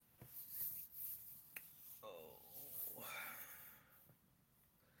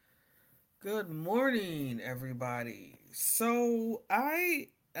Good morning, everybody. So I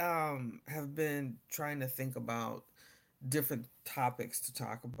have been trying to think about different topics to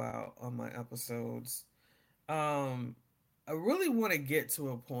talk about on my episodes. Um, I really want to get to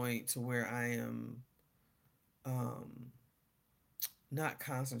a point to where I am um, not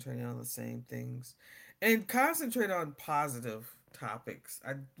concentrating on the same things and concentrate on positive topics.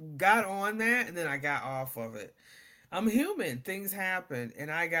 I got on that and then I got off of it. I'm human. Things happen, and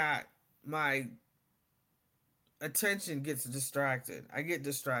my attention gets distracted. I get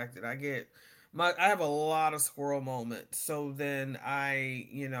distracted. I have a lot of squirrel moments. So then I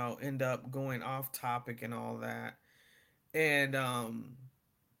end up going off topic and all that. And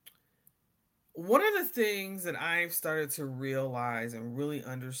one of the things that I've started to realize and really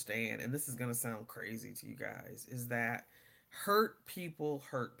understand, and this is going to sound crazy to you guys, is that hurt people.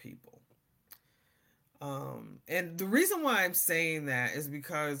 And the reason why I'm saying that is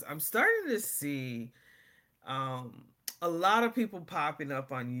because I'm starting to see um, a lot of people popping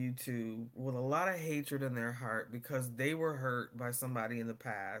up on YouTube with a lot of hatred in their heart because they were hurt by somebody in the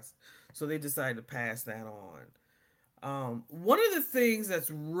past, so they decided to pass that on. One of the things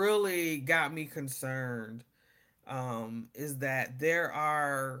that's really got me concerned is that there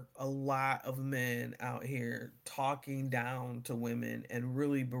are a lot of men out here talking down to women and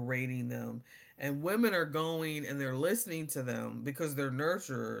really berating them. And women are going and they're listening to them because they're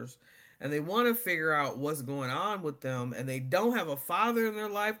nurturers and they want to figure out what's going on with them. And they don't have a father in their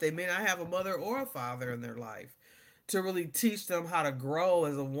life. They may not have a mother or a father in their life to really teach them how to grow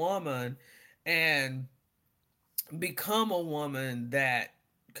as a woman and become a woman that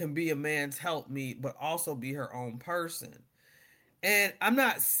can be a man's helpmeet, but also be her own person. And I'm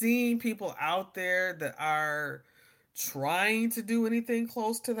not seeing people out there that are trying to do anything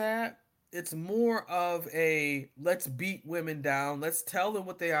close to that. It's more of a let's beat women down, let's tell them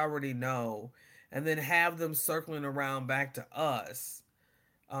what they already know, and then have them circling around back to us.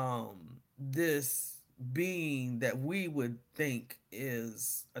 This being that we would think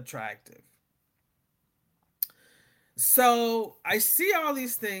is attractive. So I see all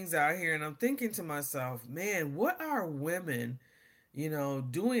these things out here, and I'm thinking to myself, man, what are women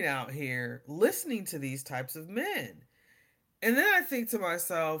doing out here listening to these types of men? And then I think to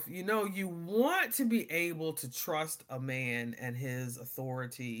myself, you want to be able to trust a man and his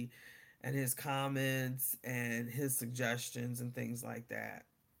authority and his comments and his suggestions and things like that.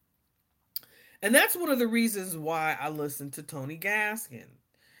 And that's one of the reasons why I listen to Tony Gaskin.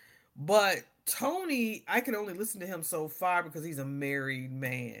 But Tony, I can only listen to him so far because he's a married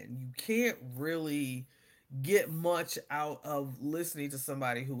man. You can't really get much out of listening to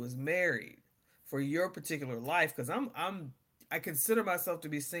somebody who is married for your particular life because I consider myself to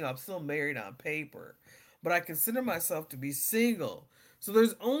be single. I'm still married on paper, but I consider myself to be single. So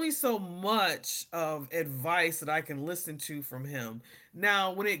there's only so much of advice that I can listen to from him.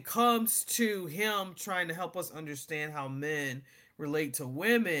 Now, when it comes to him trying to help us understand how men relate to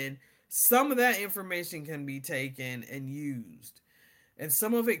women, some of that information can be taken and used, and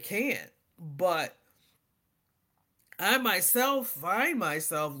some of it can't. But I myself find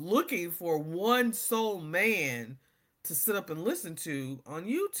myself looking for one sole man to sit up and listen to on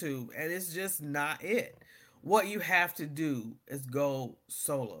YouTube, and it's just not it. What you have to do is go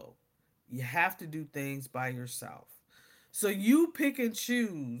solo. You have to do things by yourself. So you pick and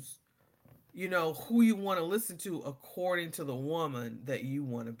choose, who you want to listen to according to the woman that you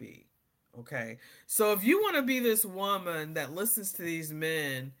want to be. Okay. So if you want to be this woman that listens to these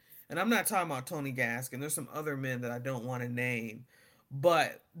men, and I'm not talking about Tony Gaskin, there's some other men that I don't want to name,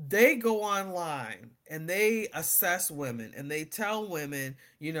 but they go online and they assess women and they tell women,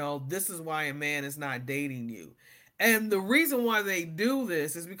 this is why a man is not dating you. And the reason why they do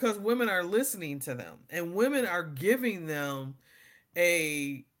this is because women are listening to them and women are giving them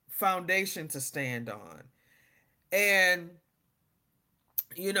a foundation to stand on. And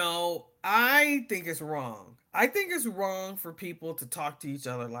I think it's wrong. I think it's wrong for people to talk to each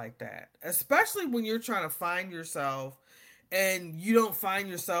other like that, especially when you're trying to find yourself and you don't find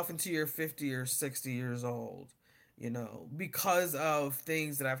yourself until you're 50 or 60 years old, because of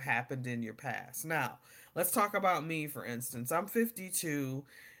things that have happened in your past. Now, let's talk about me, for instance. I'm 52,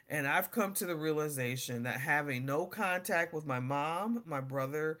 and I've come to the realization that having no contact with my mom, my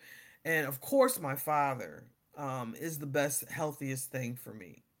brother, and of course my father is the best, healthiest thing for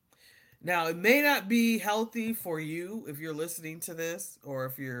me. Now, it may not be healthy for you if you're listening to this or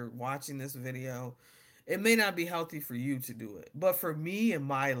if you're watching this video. It may not be healthy for you to do it. But for me in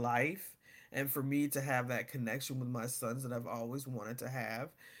my life, and for me to have that connection with my sons that I've always wanted to have,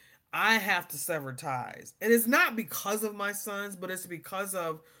 I have to sever ties. And it's not because of my sons, but it's because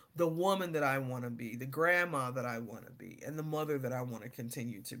of the woman that I want to be, the grandma that I want to be, and the mother that I want to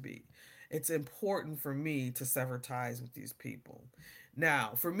continue to be. It's important for me to sever ties with these people.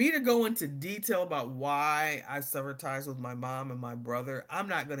 Now, for me to go into detail about why I severed ties with my mom and my brother, I'm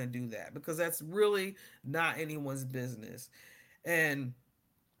not going to do that because that's really not anyone's business. And,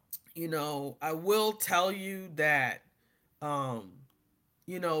 I will tell you that, um,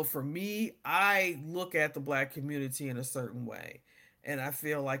 for me, I look at the black community in a certain way. And I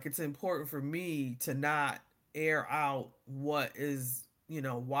feel like it's important for me to not air out what is,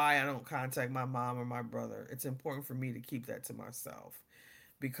 why I don't contact my mom or my brother. It's important for me to keep that to myself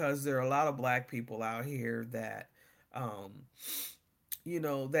because there are a lot of black people out here that, um,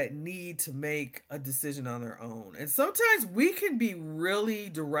 that need to make a decision on their own. And sometimes we can be really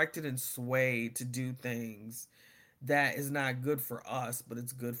directed and swayed to do things that is not good for us, but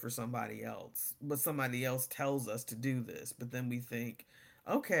it's good for somebody else. But somebody else tells us to do this. But then we think,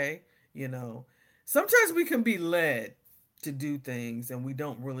 okay, you know, sometimes we can be led to do things and we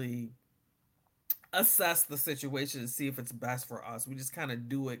don't really assess the situation and see if it's best for us. We just kind of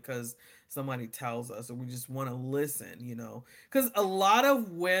do it because somebody tells us, or we just want to listen. Because a lot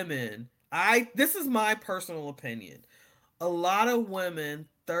of women, this is my personal opinion, a lot of women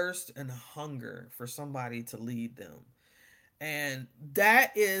thirst and hunger for somebody to lead them. And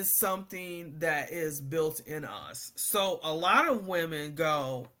that is something that is built in us. So a lot of women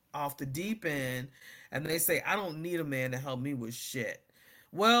go off the deep end and they say, I don't need a man to help me with shit.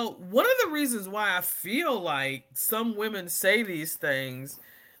 Well, one of the reasons why I feel like some women say these things,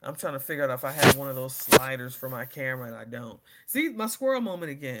 I'm trying to figure out if I have one of those sliders for my camera and I don't. See, my squirrel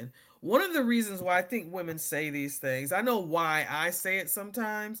moment again. One of the reasons why I think women say these things, I know why I say it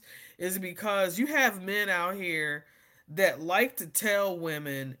sometimes, is because you have men out here that like to tell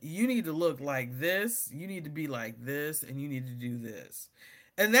women, you need to look like this, you need to be like this, and you need to do this.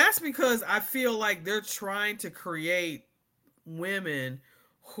 And that's because I feel like they're trying to create women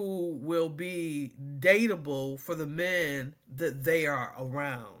who will be dateable for the men that they are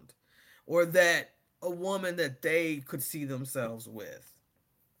around, or that a woman that they could see themselves with.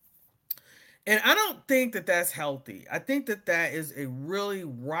 And I don't think that that's healthy. I think that that is a really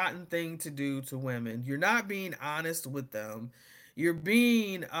rotten thing to do to women. You're not being honest with them. You're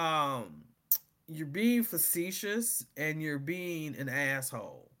being you're being facetious and you're being an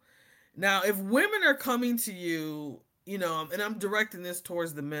asshole. Now, if women are coming to you, and I'm directing this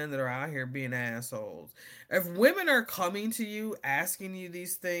towards the men that are out here being assholes. If women are coming to you, asking you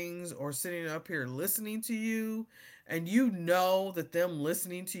these things, or sitting up here listening to you, and you know that them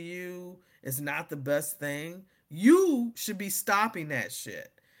listening to you is not the best thing, you should be stopping that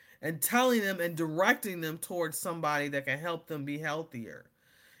shit and telling them and directing them towards somebody that can help them be healthier.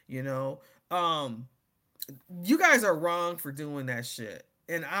 You know, um, you guys are wrong for doing that shit,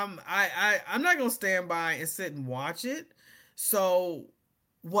 and I'm not gonna stand by and sit and watch it. So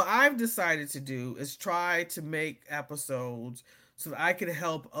what I've decided to do is try to make episodes so that I can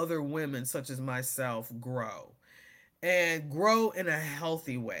help other women such as myself grow, and grow in a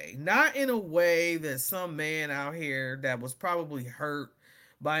healthy way, not in a way that some man out here that was probably hurt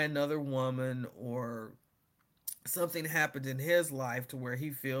by another woman, or something happened in his life to where he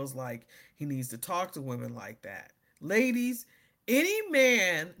feels like he needs to talk to women like that. Ladies, any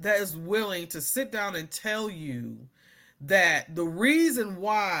man that is willing to sit down and tell you that the reason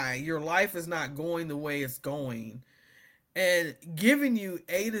why your life is not going the way it's going, and giving you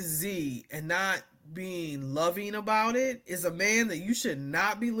A to Z and not being loving about it, is a man that you should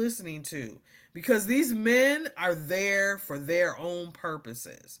not be listening to, because these men are there for their own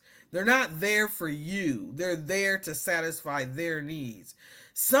purposes. They're not there for you. They're there to satisfy their needs.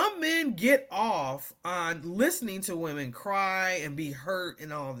 Some men get off on listening to women cry and be hurt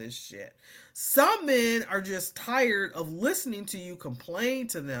and all this shit. Some men are just tired of listening to you complain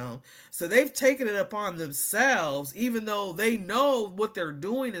to them, so they've taken it upon themselves, even though they know what they're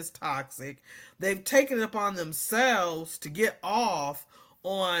doing is toxic. They've taken it upon themselves to get off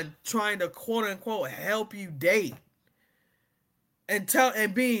on trying to quote unquote help you date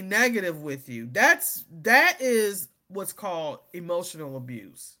and being negative with you. That is what's called emotional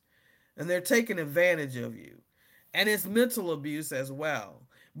abuse. And they're taking advantage of you. And it's mental abuse as well.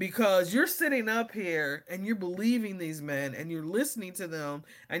 Because you're sitting up here and you're believing these men and you're listening to them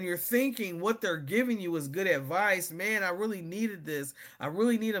and you're thinking what they're giving you is good advice. Man, I really needed this. I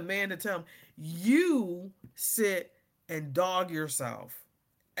really need a man to tell them. You sit and dog yourself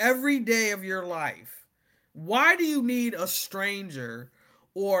every day of your life. Why do you need a stranger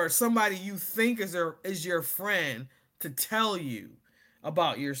or somebody you think is your friend to tell you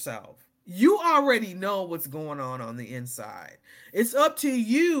about yourself? You already know what's going on the inside. It's up to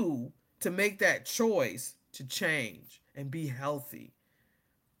you to make that choice to change and be healthy.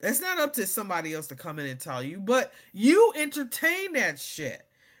 It's not up to somebody else to come in and tell you, but you entertain that shit.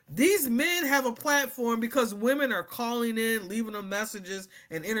 These men have a platform because women are calling in, leaving them messages,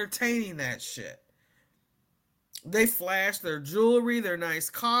 and entertaining that shit. They flash their jewelry, their nice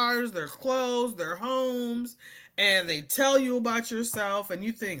cars, their clothes, their homes, and they tell you about yourself, and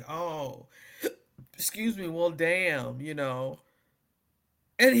you think, oh, excuse me, well, damn, you know.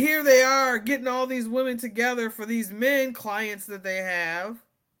 And here they are getting all these women together for these men clients that they have,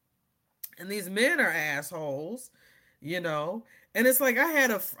 and these men are assholes, you know. And it's like I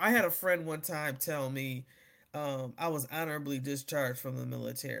had a friend one time tell me I was honorably discharged from the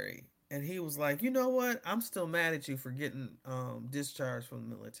military, and he was like, you know what, I'm still mad at you for getting discharged from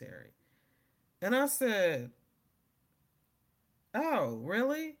the military. And I said, oh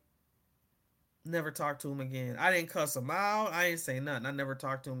really? Never talked to him again. I didn't cuss him out, I didn't say nothing, I never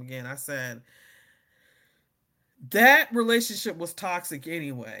talked to him again. I said that relationship was toxic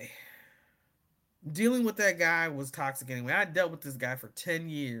anyway. Dealing with that guy was toxic anyway. I dealt with this guy for 10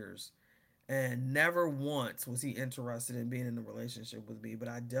 years, and never once was he interested in being in a relationship with me, but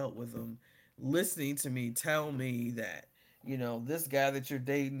I dealt with him listening to me tell me that, you know, this guy that you're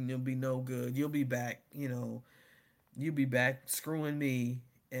dating, you'll be no good. You'll be back, you know, you'll be back screwing me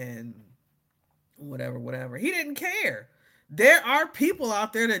and whatever, whatever. He didn't care. There are people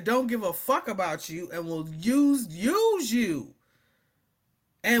out there that don't give a fuck about you and will use you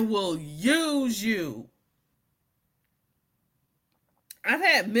and will use you. I've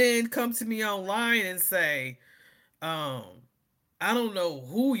had men come to me online and say, um, I don't know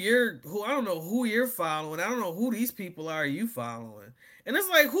who I don't know who you're following. I don't know who these people are you following. And it's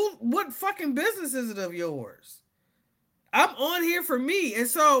like, what fucking business is it of yours? I'm on here for me. And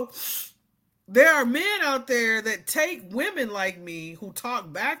so there are men out there that take women like me who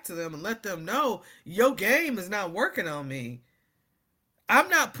talk back to them and let them know your game is not working on me. I'm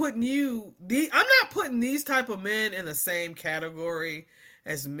not putting these type of men in the same category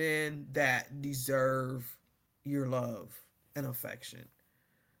as men that deserve your love and affection.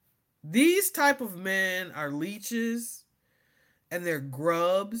 These type of men are leeches and they're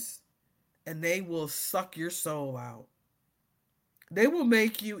grubs, and they will suck your soul out. They will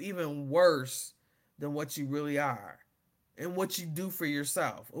make you even worse than what you really are and what you do for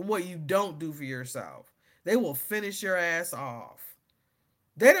yourself and what you don't do for yourself. They will finish your ass off.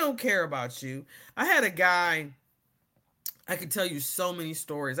 They don't care about you. I had a guy, I could tell you so many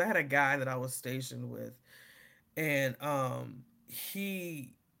stories. I had a guy that I was stationed with, and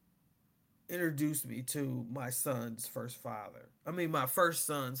he introduced me to my son's first father. I mean, my first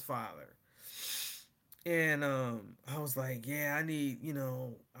son's father. And I was like, yeah, I need, you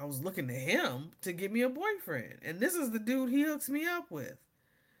know, I was looking to him to get me a boyfriend. And this is the dude he hooks me up with.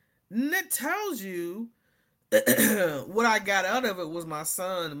 And that tells you what I got out of it was my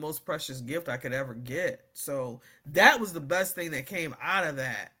son, the most precious gift I could ever get. So that was the best thing that came out of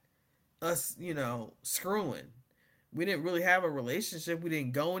that. Us, you know, screwing. We didn't really have a relationship. We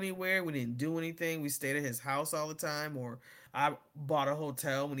didn't go anywhere. We didn't do anything. We stayed at his house all the time, or I bought a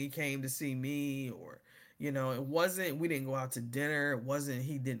hotel when he came to see me, or, you know, it wasn't, we didn't go out to dinner. It wasn't,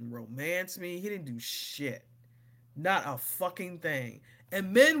 he didn't romance me. He didn't do shit. Not a fucking thing.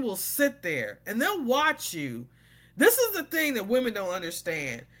 And men will sit there and they'll watch you. This is the thing that women don't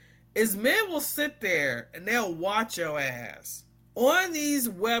understand is men will sit there and they'll watch your ass on these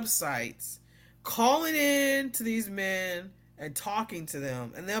websites, calling in to these men and talking to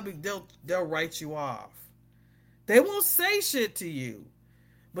them, and they'll write you off. They won't say shit to you,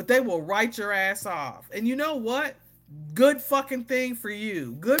 but they will write your ass off. And you know what? Good fucking thing for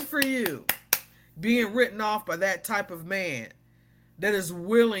you. Good for you. Being written off by that type of man that is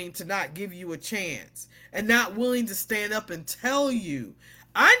willing to not give you a chance and not willing to stand up and tell you.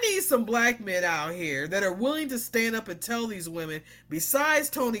 I need some black men out here that are willing to stand up and tell these women, besides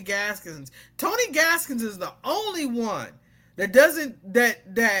Tony Gaskins. Tony Gaskins is the only one that doesn't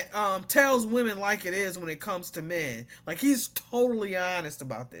tells women like it is when it comes to men. Like, he's totally honest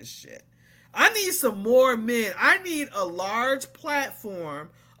about this shit. I need some more men. I need a large platform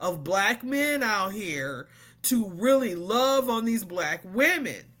of black men out here to really love on these black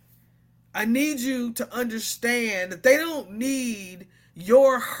women. I need you to understand that they don't need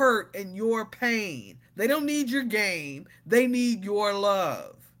your hurt and your pain. They don't need your game. They need your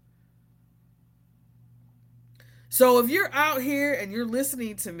love. So if you're out here and you're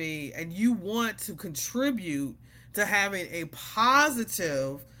listening to me and you want to contribute to having a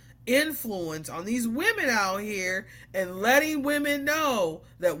positive influence on these women out here and letting women know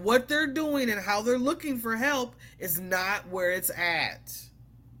that what they're doing and how they're looking for help is not where it's at.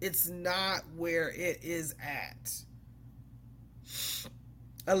 It's not where it is at.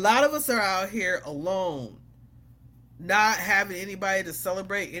 A lot of us are out here alone, not having anybody to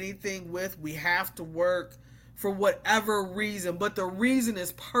celebrate anything with. We have to work for whatever reason, but the reason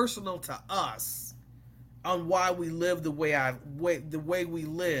is personal to us on why we live the way we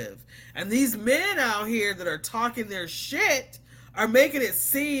live. And these men out here that are talking their shit are making it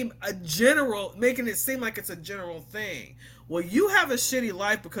seem like it's a general thing. Well, you have a shitty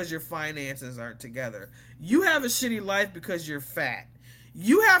life because your finances aren't together. You have a shitty life because you're fat.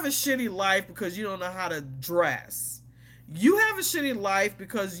 You have a shitty life because you don't know how to dress. You have a shitty life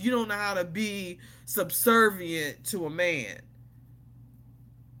because you don't know how to be subservient to a man.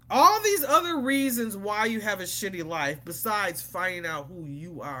 All these other reasons why you have a shitty life, besides finding out who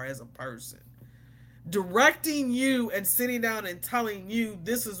you are as a person, directing you and sitting down and telling you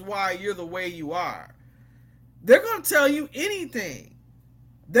this is why you're the way you are. They're going to tell you anything.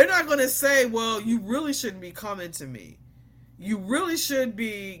 They're not going to say, well, you really shouldn't be coming to me. You really should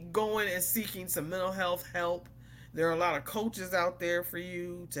be going and seeking some mental health help. There are a lot of coaches out there for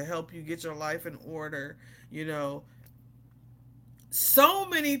you to help you get your life in order. You know, so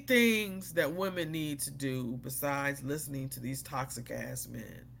many things that women need to do besides listening to these toxic ass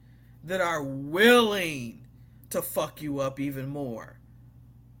men that are willing to fuck you up even more.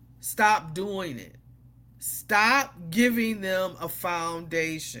 Stop doing it. Stop giving them a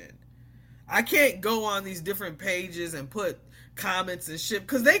foundation. I can't go on these different pages and put comments and shit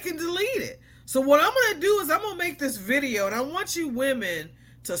because they can delete it. So what I'm going to do is I'm going to make this video and I want you women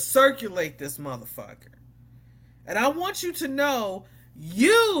to circulate this motherfucker. And I want you to know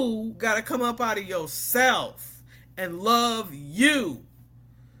you got to come up out of yourself and love you.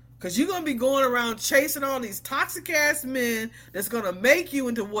 Because you're going to be going around chasing all these toxic ass men that's going to make you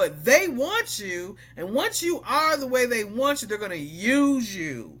into what they want you. And once you are the way they want you, they're going to use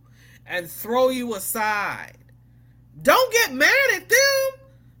you and throw you aside. Don't get mad at them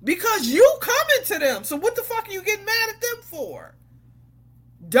because you coming to them. So what the fuck are you getting mad at them for?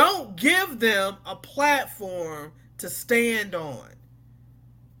 Don't give them a platform to stand on.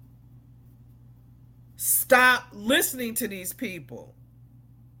 Stop listening to these people.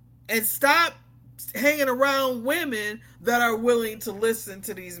 And stop hanging around women that are willing to listen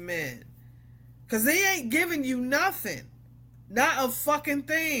to these men. Because they ain't giving you nothing. Not a fucking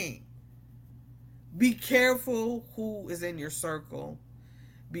thing. Be careful who is in your circle.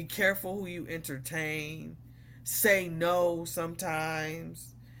 Be careful who you entertain. Say no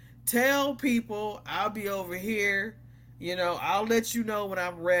sometimes. Tell people, I'll be over here. You know, I'll let you know when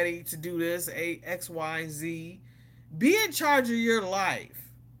I'm ready to do this, X, Y, Z. Be in charge of your life.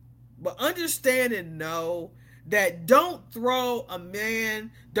 But understand and know that don't throw a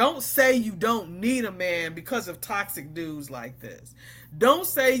man, don't say you don't need a man because of toxic dudes like this. Don't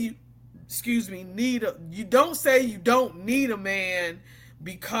say you don't say you don't need a man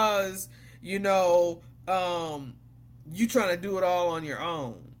because, you know, you trying to do it all on your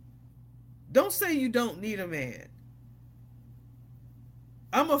own. Don't say you don't need a man.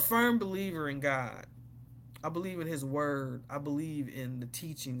 I'm a firm believer in God. I believe in his word. I believe in the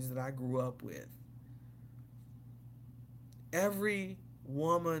teachings that I grew up with. Every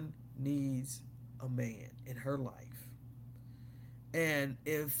woman needs a man in her life. And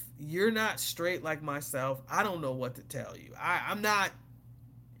if you're not straight like myself, I don't know what to tell you. I'm not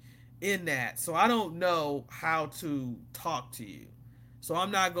in that. So I don't know how to talk to you. So I'm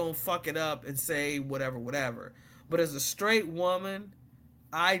not going to fuck it up and say whatever. But as a straight woman,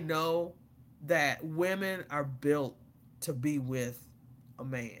 I know that women are built to be with a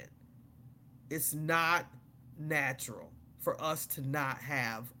man. It's not natural for us to not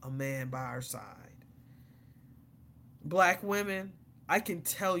have a man by our side. Black women, I can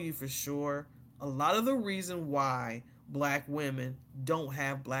tell you for sure, a lot of the reason why black women don't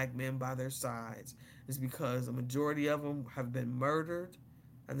have black men by their sides is because a majority of them have been murdered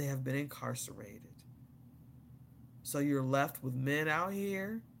and they have been incarcerated. So you're left with men out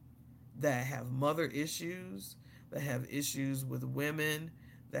here that have mother issues, that have issues with women,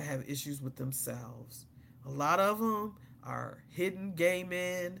 that have issues with themselves. A lot of them are hidden gay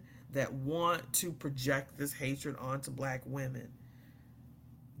men that want to project this hatred onto black women.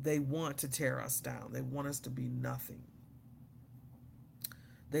 They want to tear us down. They want us to be nothing.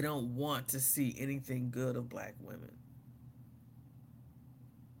 They don't want to see anything good of black women.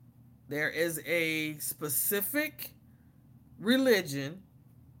 There is a specific religion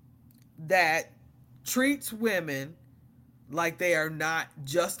that treats women like they are not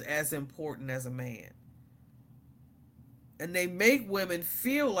just as important as a man. And they make women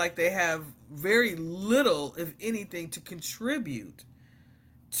feel like they have very little, if anything, to contribute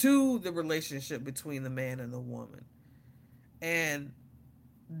to the relationship between the man and the woman. And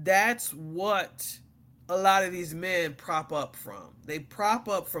that's what a lot of these men prop up from. They prop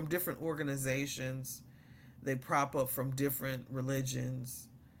up from different organizations, they prop up from different religions,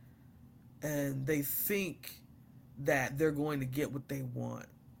 and they think that they're going to get what they want.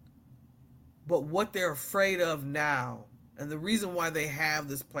 But what they're afraid of now, and the reason why they have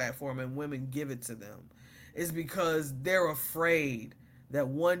this platform and women give it to them, is because they're afraid that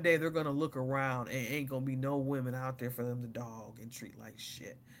one day they're going to look around and ain't going to be no women out there for them to dog and treat like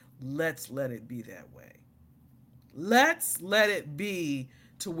shit. Let's let it be that way. Let's let it be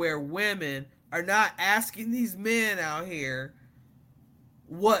to where women are not asking these men out here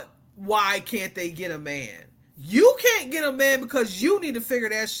why can't they get a man? You can't get a man because you need to figure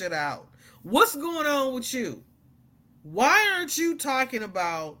that shit out. What's going on with you? Why aren't you talking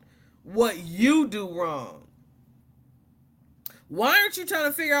about what you do wrong? Why aren't you trying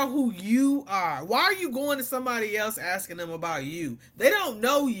to figure out who you are? Why are you going to somebody else asking them about you? They don't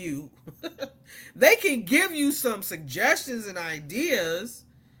know you. They can give you some suggestions and ideas,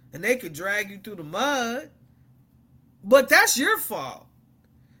 and they can drag you through the mud, but that's your fault.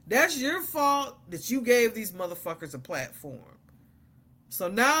 That's your fault that you gave these motherfuckers a platform. So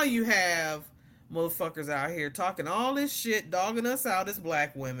now you have motherfuckers out here talking all this shit, dogging us out as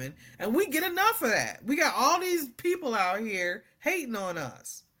black women, and we get enough of that. We got all these people out here hating on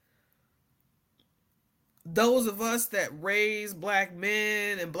us. Those of us that raise black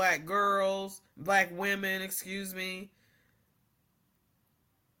men and black girls, black women, excuse me.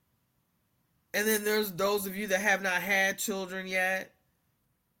 And then there's those of you that have not had children yet.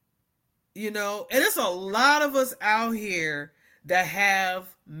 You know, and it's a lot of us out here that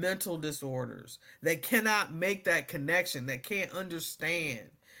have mental disorders, that cannot make that connection, that can't understand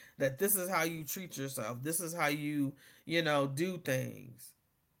that this is how you treat yourself, this is how you, do things.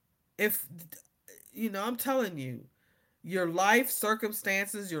 If, I'm telling you, your life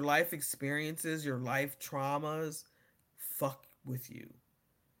circumstances, your life experiences, your life traumas fuck with you.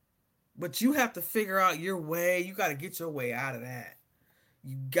 But you have to figure out your way. You got to get your way out of that.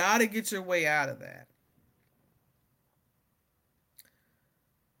 You got to get your way out of that.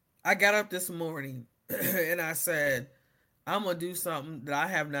 I got up this morning and I said, I'm going to do something that I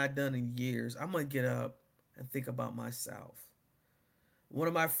have not done in years. I'm going to get up and think about myself. One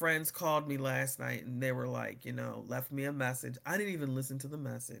of my friends called me last night and they were like, left me a message. I didn't even listen to the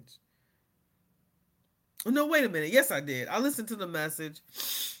message. No, wait a minute. Yes, I did. I listened to the message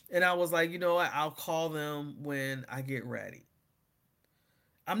and I was like, you know what? I'll call them when I get ready.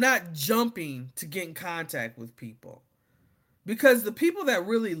 I'm not jumping to get in contact with people. Because the people that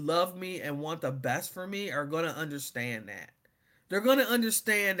really love me and want the best for me are going to understand that. They're going to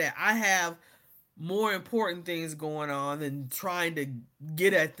understand that I have more important things going on than trying to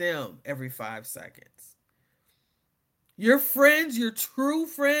get at them every 5 seconds. Your friends, your true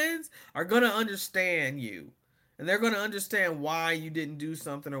friends, are going to understand you. And they're going to understand why you didn't do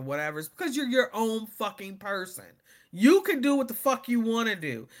something or whatever. It's because you're your own fucking person. You can do what the fuck you want to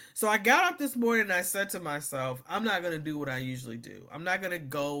do. So I got up this morning and I said to myself, I'm not going to do what I usually do. I'm not going to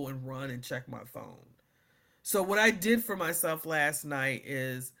go and run and check my phone. So what I did for myself last night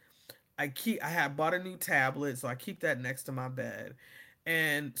is I had bought a new tablet, so I keep that next to my bed.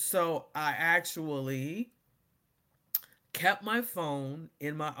 And so I actually kept my phone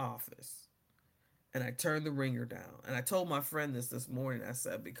in my office and I turned the ringer down. And I told my friend this morning. I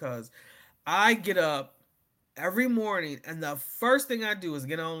said, because I get up every morning and the first thing I do is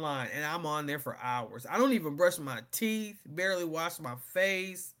get online and I'm on there for hours. I don't even brush my teeth, barely wash my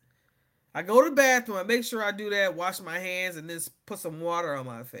face. I go to the bathroom, I make sure I do that, wash my hands, and then put some water on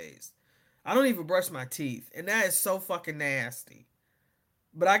my face. I don't even brush my teeth, and that is so fucking nasty.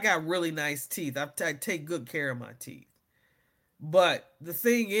 But I got really nice teeth. I take good care of my teeth. But the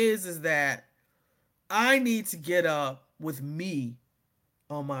thing is that I need to get up with me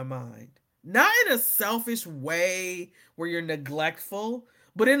on my mind. Not in a selfish way where you're neglectful,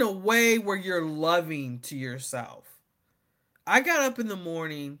 but in a way where you're loving to yourself. I got up in the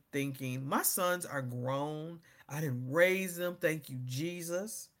morning thinking, my sons are grown. I didn't raise them. Thank you,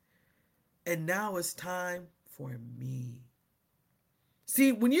 Jesus. And now it's time for me.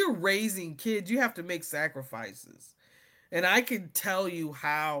 See, when you're raising kids, you have to make sacrifices. And I can tell you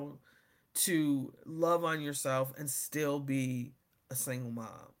how to love on yourself and still be a single mom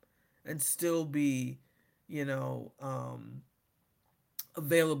and still be,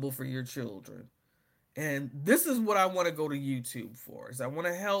 available for your children. And this is what I want to go to YouTube for, is I want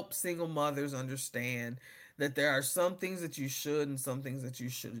to help single mothers understand that there are some things that you should and some things that you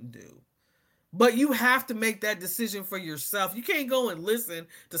shouldn't do. But you have to make that decision for yourself. You can't go and listen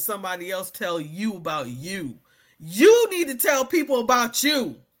to somebody else tell you about you. You need to tell people about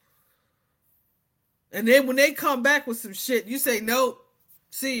you. And then when they come back with some shit, you say, nope,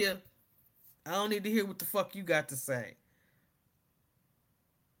 see ya. I don't need to hear what the fuck you got to say.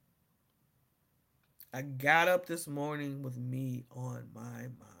 I got up this morning with me on my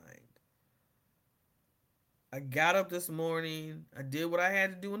mind. I got up this morning. I did what I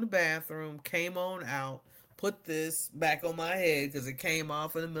had to do in the bathroom, came on out, put this back on my head because it came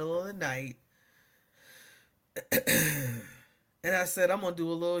off in the middle of the night. And I said, I'm going to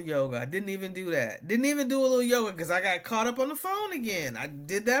do a little yoga. I didn't even do that. Didn't even do a little yoga because I got caught up on the phone again. I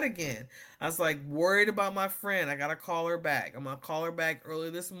did that again. I was like worried about my friend. I got to call her back. I'm going to call her back early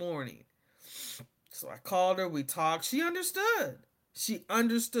this morning. So I called her. We talked. She understood. She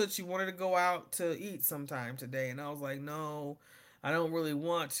understood. She wanted to go out to eat sometime today. And I was like, no, I don't really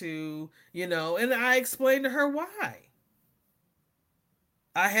want to, And I explained to her why.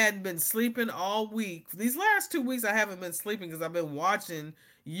 I hadn't been sleeping all week. These last 2 weeks, I haven't been sleeping because I've been watching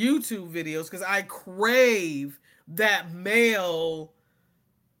YouTube videos because I crave that male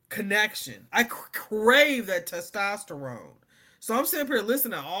connection. I crave that testosterone. So I'm sitting here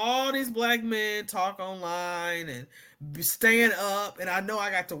listening to all these black men talk online and staying up, and I know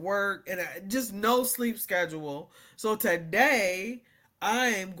I got to work and just no sleep schedule. So today I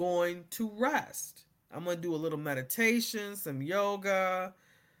am going to rest. I'm going to do a little meditation, some yoga,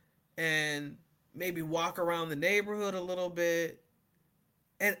 and maybe walk around the neighborhood a little bit.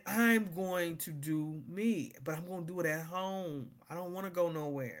 And I'm going to do me, but I'm going to do it at home. I don't want to go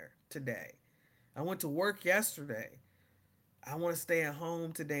nowhere today. I went to work yesterday. I want to stay at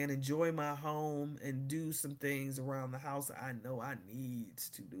home today and enjoy my home and do some things around the house that I know I needs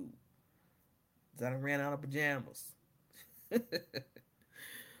to do. Because I ran out of pajamas.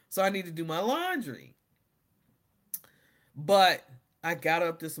 So I need to do my laundry. But I got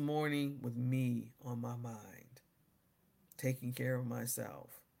up this morning with me on my mind, taking care of myself.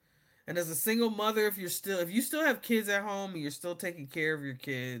 And as a single mother, if you still have kids at home and you're still taking care of your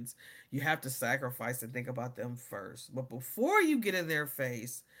kids, you have to sacrifice and think about them first. But before you get in their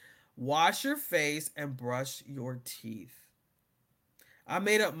face, wash your face and brush your teeth. I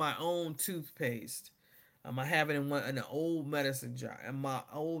made up my own toothpaste. I have it in an old medicine jar, in my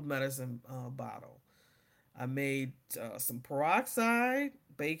old medicine bottle. I made some peroxide,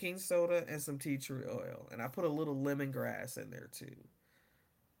 baking soda, and some tea tree oil, and I put a little lemongrass in there too.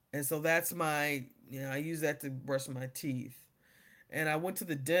 And so that's I use that to brush my teeth. And I went to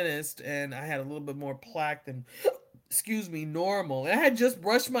the dentist and I had a little bit more plaque than, excuse me, normal. And I had just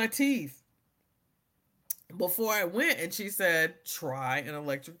brushed my teeth before I went, and she said, try an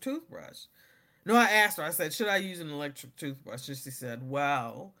electric toothbrush. No, I asked her, I said, should I use an electric toothbrush? And she said,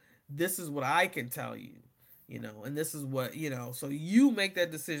 well, this is what I can tell you. And this is what, so you make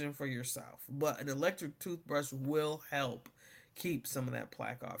that decision for yourself. But an electric toothbrush will help keep some of that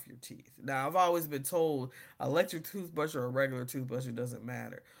plaque off your teeth. Now, I've always been told electric toothbrush or a regular toothbrush, it doesn't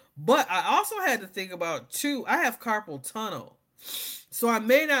matter. But I also had to think about, too, I have carpal tunnel. So I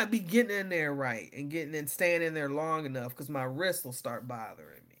may not be getting in there right and staying in there long enough because my wrist will start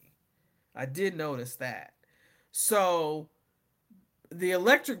bothering me. I did notice that. So the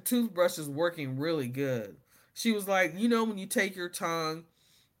electric toothbrush is working really good. She was like, when you take your tongue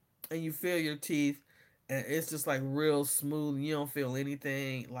and you feel your teeth, and it's just like real smooth and you don't feel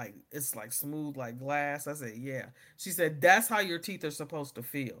anything, like it's like smooth like glass. I said, yeah. She said, that's how your teeth are supposed to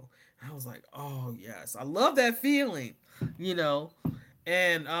feel. I was like, oh yes, I love that feeling, you know.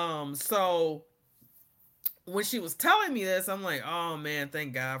 And so when she was telling me this, I'm like, oh man,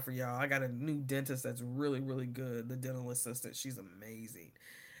 thank God for y'all. I got a new dentist that's really, really good. The dental assistant, she's amazing.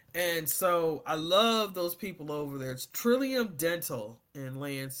 And so I love those people over there. It's Trillium Dental in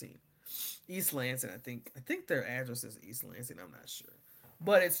Lansing. East Lansing, I think. I think their address is East Lansing. I'm not sure,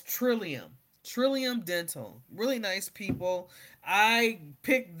 but it's Trillium Dental. Really nice people. I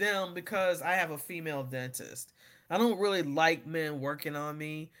picked them because I have a female dentist. I don't really like men working on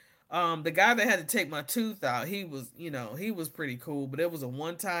me. The guy that had to take my tooth out, he was pretty cool, but it was a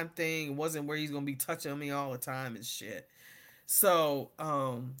one-time thing. It wasn't where he's gonna be touching me all the time and shit. So,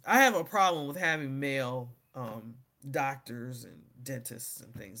 I have a problem with having male doctors and dentists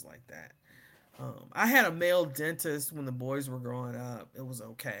and things like that. I had a male dentist when the boys were growing up. It was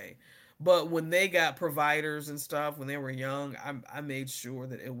okay. But when they got providers and stuff, when they were young, I made sure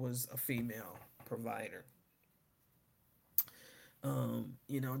that it was a female provider.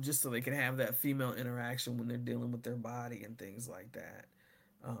 just so they can have that female interaction when they're dealing with their body and things like that.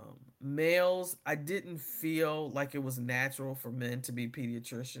 Males, I didn't feel like it was natural for men to be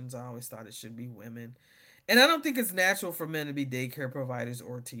pediatricians. I always thought it should be women. And I don't think it's natural for men to be daycare providers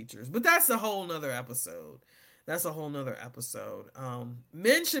or teachers. But that's a whole nother episode. That's a whole nother episode.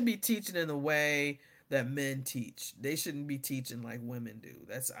 Men should be teaching in the way that men teach. They shouldn't be teaching like women do.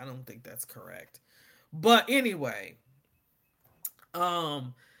 I don't think that's correct. But anyway,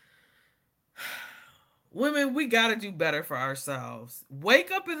 um, women, we got to do better for ourselves.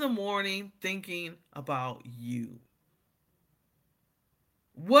 Wake up in the morning thinking about you.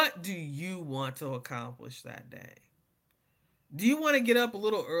 What do you want to accomplish that day? Do you want to get up a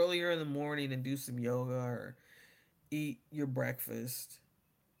little earlier in the morning and do some yoga or eat your breakfast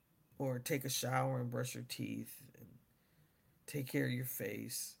or take a shower and brush your teeth and take care of your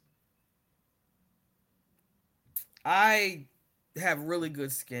face? I have really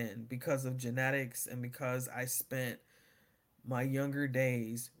good skin because of genetics and because I spent my younger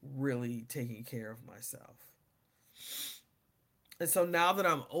days really taking care of myself. And so now that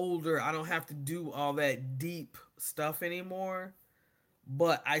I'm older, I don't have to do all that deep stuff anymore,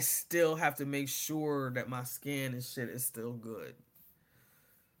 but I still have to make sure that my skin and shit is still good.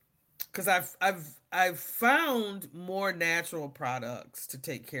 Cuz I've found more natural products to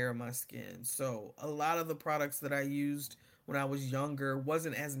take care of my skin. So a lot of the products that I used when I was younger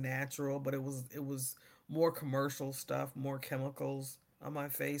wasn't as natural, but it was more commercial stuff, more chemicals on my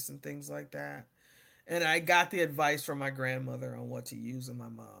face and things like that. And I got the advice from my grandmother on what to use and my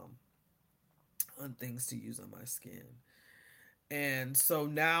mom on things to use on my skin. And so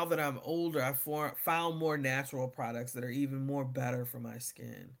now that I'm older, found more natural products that are even more better for my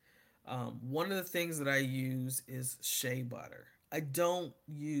skin. One of the things that I use is shea butter. I don't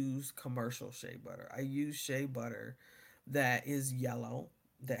use commercial shea butter. I use shea butter that is yellow,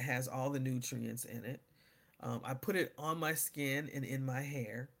 that has all the nutrients in it. I put it on my skin and in my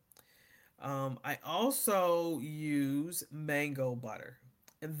hair. I also use mango butter,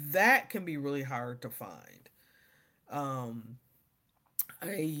 and that can be really hard to find. Um,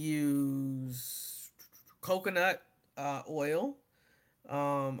 I use coconut oil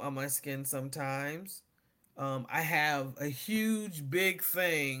on my skin sometimes. I have a huge, big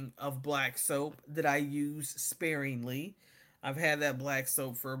thing of black soap that I use sparingly. I've had that black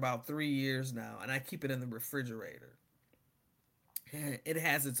soap for about 3 years now, and I keep it in the refrigerator. It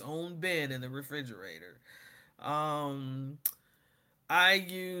has its own bin in the refrigerator. Um, I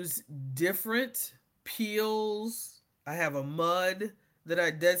use different peels. I have a mud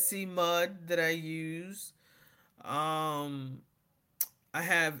Dead Sea mud that I use. Um, I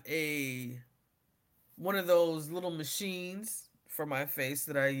have a one of those little machines for my face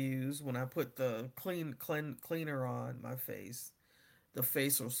that I use when I put the cleaner on my face. The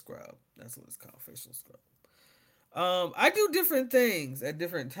facial scrub. That's what it's called, facial scrub. I do different things at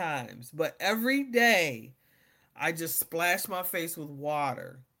different times, but every day I just splash my face with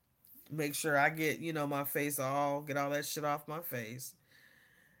water. Make sure I get, my face get all that shit off my face.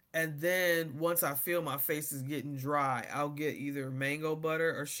 And then once I feel my face is getting dry, I'll get either mango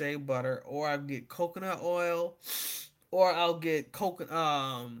butter or shea butter, or I'll get coconut oil, or I'll get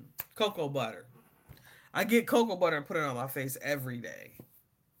cocoa butter. I get cocoa butter and put it on my face every day.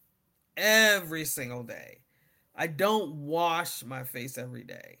 Every single day. I don't wash my face every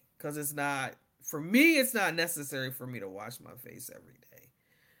day because for me, it's not necessary for me to wash my face every day.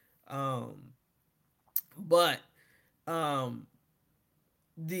 Um, but um,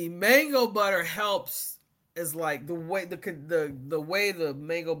 the mango butter helps is like the way the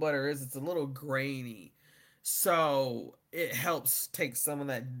mango butter is, it's a little grainy, so it helps take some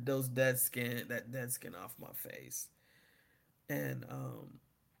of those dead skin off my face. And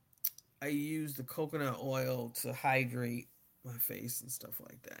I use the coconut oil to hydrate my face and stuff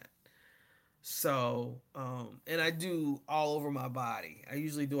like that. So, and I do all over my body. I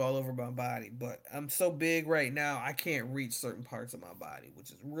usually do all over my body, but I'm so big right now, I can't reach certain parts of my body, which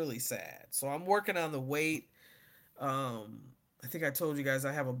is really sad. So I'm working on the weight. I think I told you guys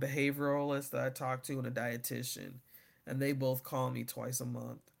I have a behavioralist that I talk to and a dietitian, and they both call me twice a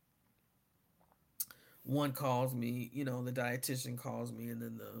month. One calls me, the dietitian calls me, and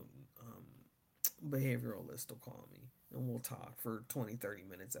then the behavioralist will call me, and we'll talk for 20, 30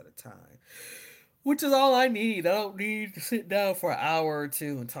 minutes at a time, which is all I need. I don't need to sit down for an hour or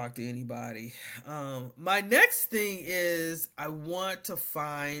two and talk to anybody. My next thing is I want to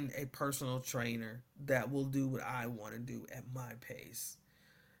find a personal trainer that will do what I want to do at my pace.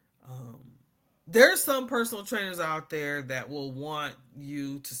 Um, there's some personal trainers out there that will want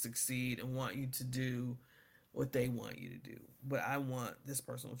you to succeed and want you to do what they want you to do. But I want this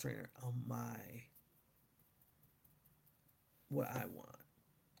personal trainer on my what I want.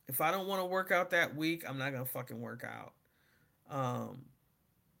 If I don't want to work out that week, I'm not gonna fucking work out. Um,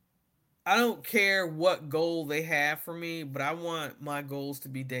 I don't care what goal they have for me, but I want my goals to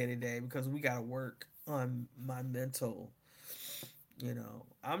be day to day because we gotta work on my mental.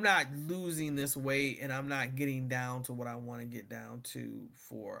 I'm not losing this weight and I'm not getting down to what I want to get down to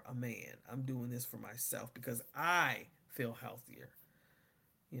for a man. I'm doing this for myself because I feel healthier.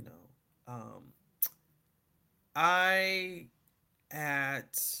 You know, um, I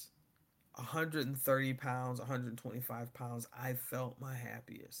at 130 pounds, 125 pounds, I felt my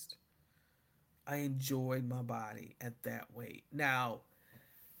happiest. I enjoyed my body at that weight. Now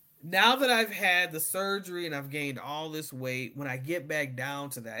that I've had the surgery and I've gained all this weight, when I get back down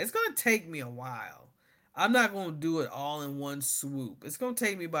to that, it's going to take me a while. I'm not going to do it all in one swoop. It's going to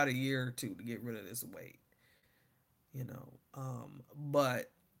take me about a year or two to get rid of this weight,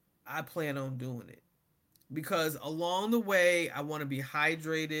 but I plan on doing it because along the way, I want to be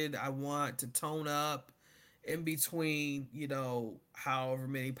hydrated. I want to tone up in between, however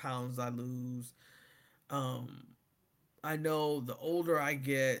many pounds I lose. Um, I know the older I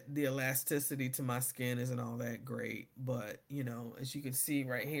get, the elasticity to my skin isn't all that great. But, as you can see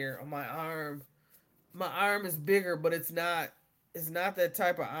right here on my arm is bigger, but it's not that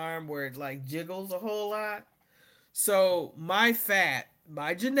type of arm where it like jiggles a whole lot. So my fat,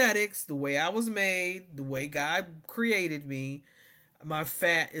 my genetics, the way I was made, the way God created me, my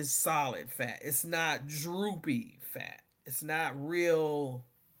fat is solid fat. It's not droopy fat. It's not real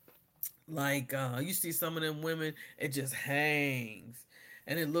like you see some of them women, it just hangs,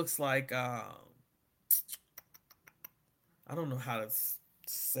 and it looks like I don't know how to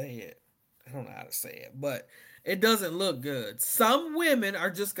say it. I don't know how to say it, but it doesn't look good. Some women are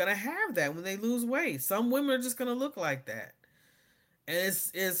just gonna have that when they lose weight. Some women are just gonna look like that, and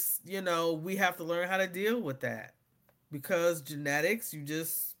it's we have to learn how to deal with that because genetics.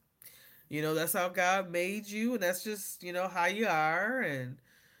 That's how God made you, and that's just how you are, and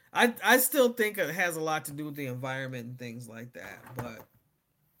I still think it has a lot to do with the environment and things like that. But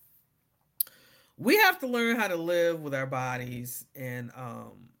we have to learn how to live with our bodies. And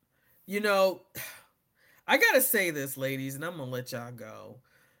you know, I gotta say this, ladies, and I'm gonna let y'all go.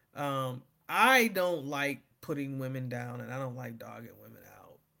 I don't like putting women down, and I don't like dogging women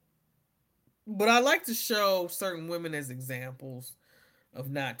out. But I like to show certain women as examples of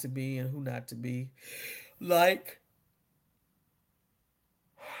not to be and who not to be. Like,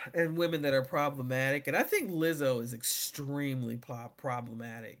 and women that are problematic. And I think Lizzo is extremely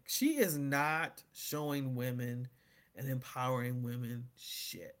problematic. She is not showing women and empowering women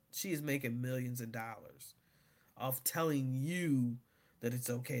shit. She is making millions of dollars off telling you that it's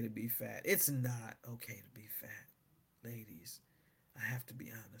okay to be fat. It's not okay to be fat, ladies. I have to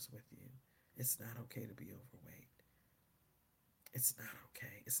be honest with you. It's not okay to be overweight. It's not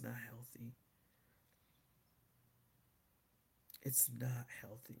okay. It's not healthy. It's not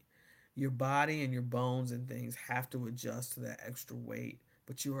healthy. Your body and your bones and things have to adjust to that extra weight,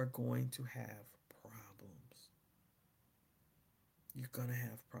 but you are going to have problems. You're going to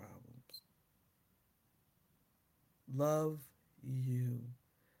have problems. Love you.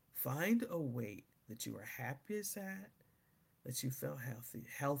 Find a weight that you are happiest at, that you feel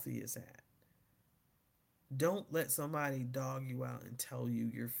healthiest at. Don't let somebody dog you out and tell you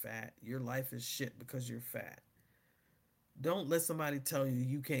you're fat. Your life is shit because you're fat. Don't let somebody tell you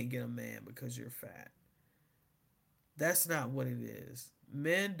you can't get a man because you're fat. That's not what it is.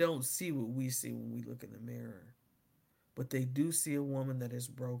 Men don't see what we see when we look in the mirror, but they do see a woman that is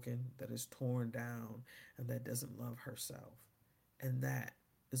broken, that is torn down, and that doesn't love herself. And that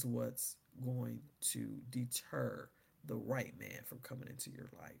is what's going to deter the right man from coming into your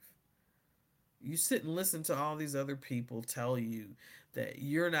life. You sit and listen to all these other people tell you that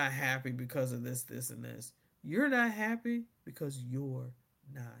you're not happy because of this, this, and this. You're not happy because you're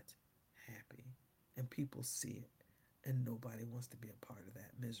not happy. And people see it. And nobody wants to be a part of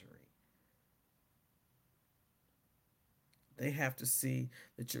that misery. They have to see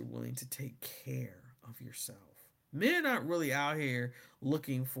that you're willing to take care of yourself. Men aren't really out here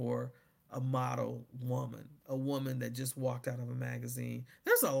looking for a model woman, a woman that just walked out of a magazine.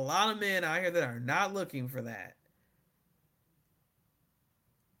 There's a lot of men out here that are not looking for that.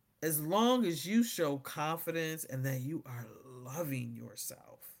 As long as you show confidence and that you are loving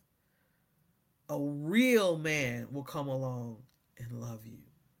yourself, a real man will come along and love you.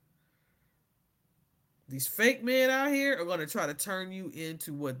 These fake men out here are going to try to turn you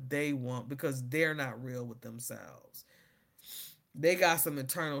into what they want because they're not real with themselves. They got some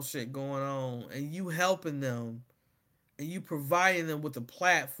internal shit going on, and you helping them, and you providing them with a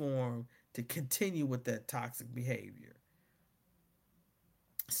platform to continue with that toxic behavior.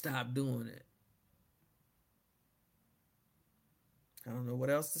 Stop doing it. I don't know what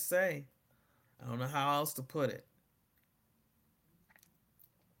else to say. I don't know how else to put it.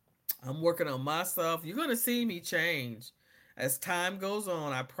 I'm working on myself. You're going to see me change. As time goes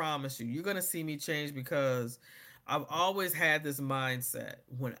on, I promise you, you're going to see me change because I've always had this mindset.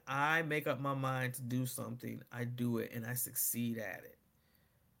 When I make up my mind to do something, I do it and I succeed at it.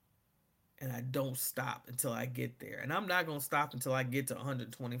 And I don't stop until I get there. And I'm not going to stop until I get to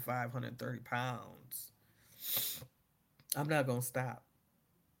 125, 130 pounds. I'm not going to stop.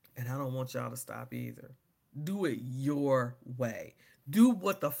 And I don't want y'all to stop either. Do it your way. Do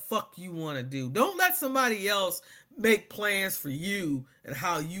what the fuck you want to do. Don't let somebody else make plans for you and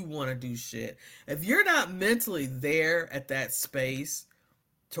how you want to do shit. If you're not mentally there at that space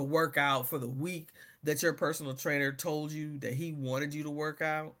to work out for the week that your personal trainer told you that he wanted you to work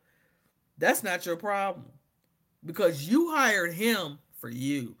out, that's not your problem. Because you hired him for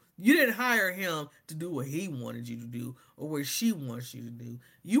you. You didn't hire him to do what he wanted you to do or what she wants you to do.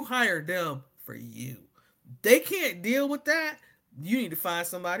 You hired them for you. They can't deal with that. You need to find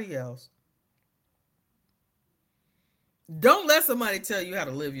somebody else. Don't let somebody tell you how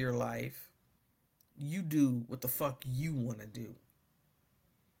to live your life. You do what the fuck you want to do.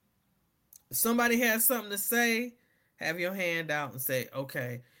 If somebody has something to say, have your hand out and say,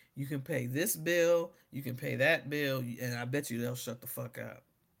 okay, you can pay this bill, you can pay that bill, and I bet you they'll shut the fuck up.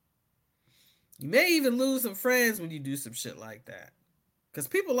 You may even lose some friends when you do some shit like that. Because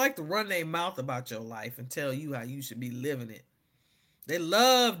people like to run their mouth about your life and tell you how you should be living it. They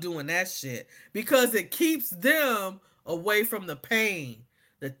love doing that shit because it keeps them away from the pain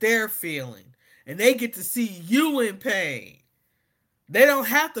that they're feeling. And they get to see you in pain. They don't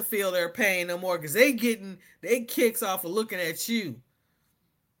have to feel their pain no more because they getting they kicks off of looking at you.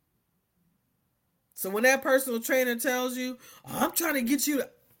 So when that personal trainer tells you, oh, I'm trying to get you to,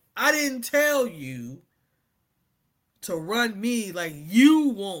 I didn't tell you to run me like you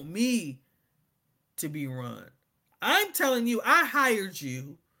want me to be run. I'm telling you, I hired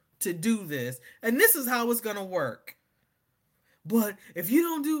you to do this, and this is how it's going to work. But if you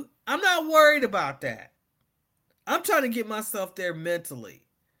don't do, I'm not worried about that. I'm trying to get myself there mentally.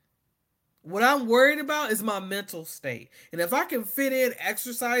 What I'm worried about is my mental state. And if I can fit in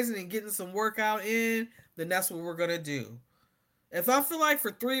exercising and getting some workout in, then that's what we're going to do. If I feel like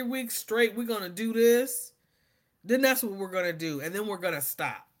for 3 weeks straight we're going to do this, then that's what we're going to do. And then we're going to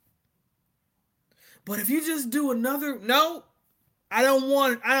stop. But if you just do another, no, I don't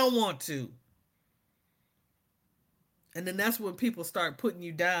want to. And then that's when people start putting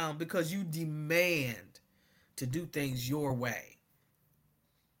you down because you demand to do things your way.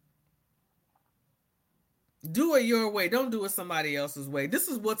 Do it your way. Don't do it somebody else's way. This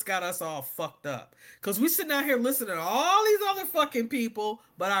is what's got us all fucked up. Because we sitting out here listening to all these other fucking people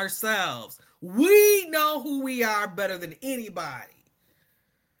but ourselves. We know who we are better than anybody.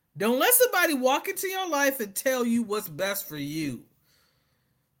 Don't let somebody walk into your life and tell you what's best for you.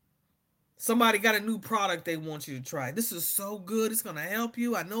 Somebody got a new product they want you to try. This is so good. It's going to help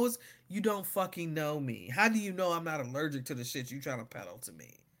you. I know it's... You don't fucking know me. How do you know I'm not allergic to the shit you trying to peddle to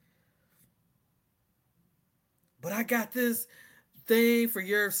me? But I got this thing for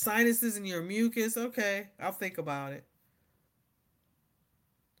your sinuses and your mucus. Okay, I'll think about it.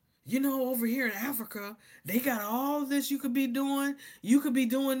 You know, over here in Africa, they got all this you could be doing. You could be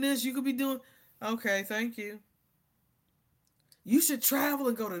doing this. You could be doing... Okay, thank you. You should travel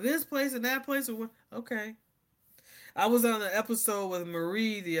and go to this place and that place. Okay. I was on an episode with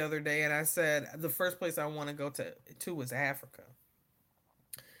Marie the other day, and I said the first place I want to go to is Africa.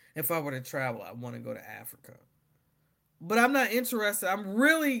 If I were to travel, I want to go to Africa. But I'm not interested. I'm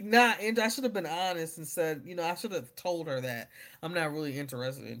really not I should have been honest and said, I should have told her that I'm not really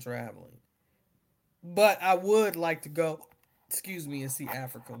interested in traveling. But I would like to go, and see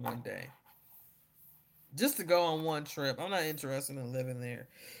Africa one day. Just to go on one trip. I'm not interested in living there.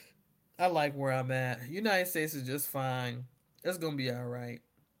 I like where I'm at. United States is just fine. It's going to be all right.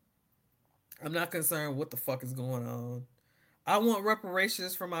 I'm not concerned what the fuck is going on. I want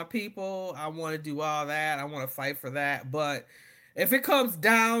reparations for my people. I want to do all that. I want to fight for that. But if it comes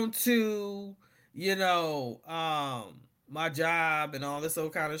down to, my job and all this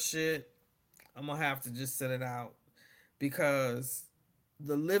old kind of shit, I'm going to have to just sit it out. Because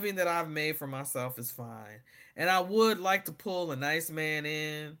the living that I've made for myself is fine. And I would like to pull a nice man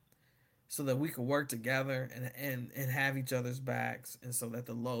in so that we can work together and have each other's backs, and so that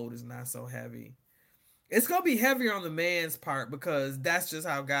the load is not so heavy. It's gonna be heavier on the man's part because that's just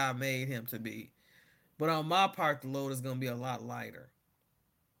how God made him to be. But on my part, the load is gonna be a lot lighter.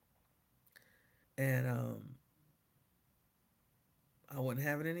 And I wouldn't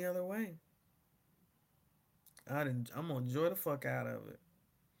have it any other way. I'm gonna enjoy the fuck out of it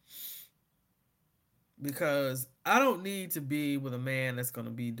because I don't need to be with a man that's gonna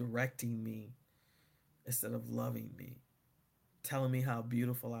be directing me instead of loving me, telling me how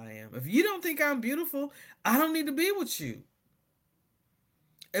beautiful I am. If you don't think I'm beautiful, I don't need to be with you.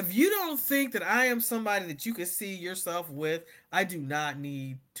 If you don't think that I am somebody that you can see yourself with, I do not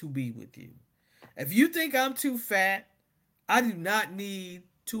need to be with you. If you think I'm too fat, I do not need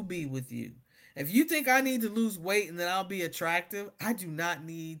to be with you. If you think I need to lose weight and then I'll be attractive, I do not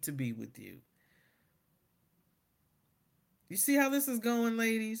need to be with you. You see how this is going,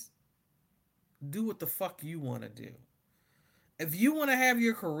 ladies? Do what the fuck you want to do. If you want to have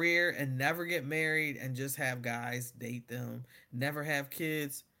your career and never get married and just have guys date them, never have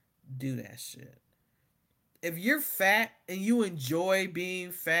kids, do that shit. If you're fat and you enjoy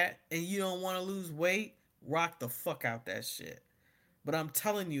being fat and you don't want to lose weight, rock the fuck out that shit. But I'm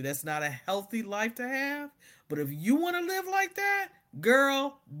telling you, that's not a healthy life to have. But if you want to live like that,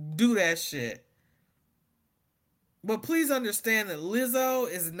 girl, do that shit. But please understand that Lizzo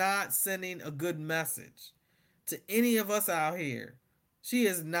is not sending a good message to any of us out here. She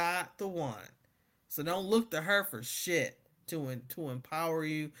is not the one. So don't look to her for shit to empower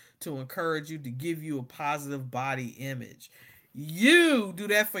you, to encourage you, to give you a positive body image. You do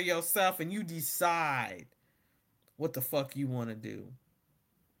that for yourself and you decide what the fuck you want to do.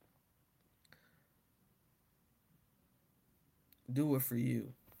 Do it for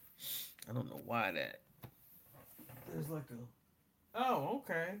you. I don't know why that. There's like a. Oh,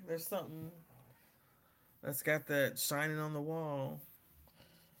 okay. There's something that's got that shining on the wall,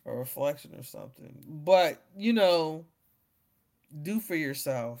 a reflection or something. But, do for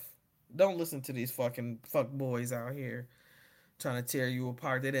yourself. Don't listen to these fucking fuck boys out here trying to tear you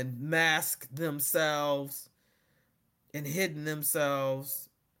apart. They didn't mask themselves and hidden themselves,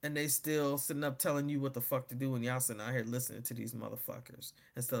 and they still sitting up telling you what the fuck to do, and y'all sitting out here listening to these motherfuckers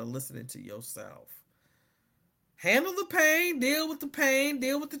instead of listening to yourself. Handle the pain, deal with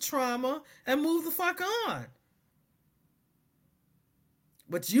the trauma, and move the fuck on.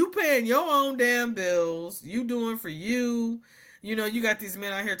 But you paying your own damn bills. You doing for you. You got these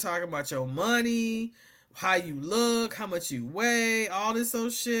men out here talking about your money, how you look, how much you weigh, all this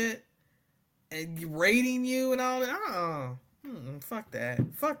old shit, and rating you and all that. Fuck that.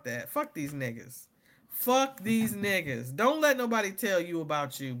 Fuck that. Fuck these niggas. Fuck these niggas. Don't let nobody tell you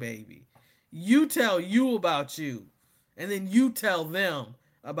about you, baby. You tell you about you. And then you tell them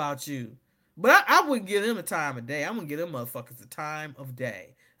about you. But I wouldn't give them a time of day. I'm going to give them motherfuckers a time of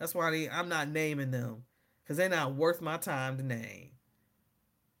day. That's why I'm not naming them. Because they're not worth my time to name.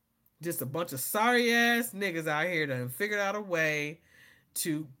 Just a bunch of sorry ass niggas out here that have figured out a way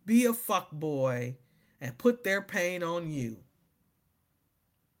to be a fuck boy and put their pain on you.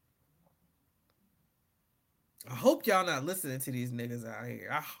 I hope y'all not listening to these niggas out here.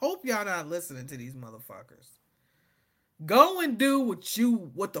 I hope y'all not listening to these motherfuckers. Go and do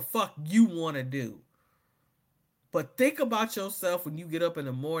what the fuck you want to do. But think about yourself when you get up in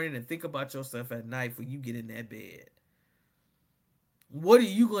the morning and think about yourself at night when you get in that bed. What are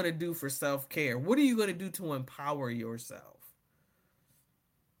you going to do for self-care? What are you going to do to empower yourself?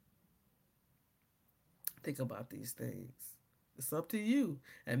 Think about these things. It's up to you.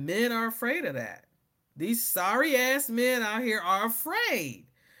 And men are afraid of that. These sorry ass men out here are afraid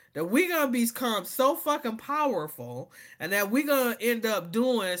that we're going to become so fucking powerful and that we're going to end up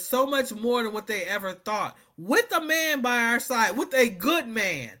doing so much more than what they ever thought. With a man by our side, with a good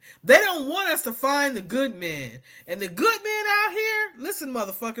man. They don't want us to find the good men. And the good men out here, listen,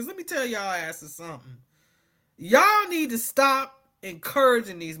 motherfuckers, let me tell y'all asses something. Y'all need to stop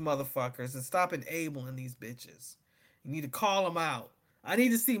encouraging these motherfuckers and stop enabling these bitches. You need to call them out. I need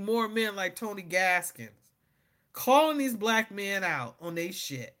to see more men like Tony Gaskins calling these black men out on their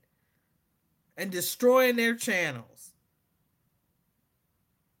shit and destroying their channels.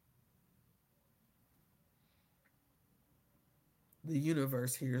 The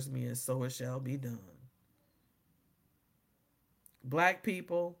universe hears me, and so it shall be done. Black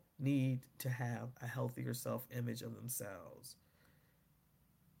people need to have a healthier self-image of themselves.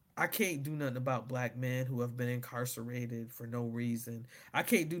 I can't do nothing about black men who have been incarcerated for no reason. I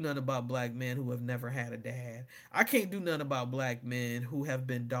can't do nothing about black men who have never had a dad. I can't do nothing about black men who have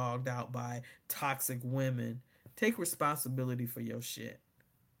been dogged out by toxic women. Take responsibility for your shit.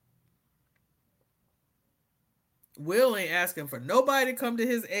 Will ain't asking for nobody to come to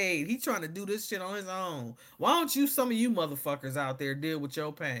his aid. He trying to do this shit on his own. Why don't you, some of you motherfuckers out there, deal with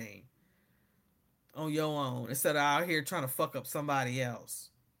your pain on your own instead of out here trying to fuck up somebody else?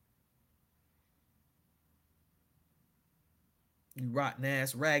 You rotten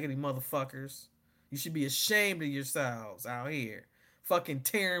ass, raggedy motherfuckers. You should be ashamed of yourselves out here. Fucking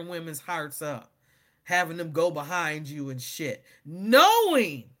tearing women's hearts up. Having them go behind you and shit.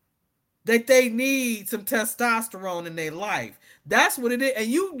 Knowing that they need some testosterone in their life. That's what it is. And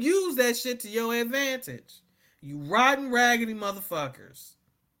you use that shit to your advantage. You rotten, raggedy motherfuckers.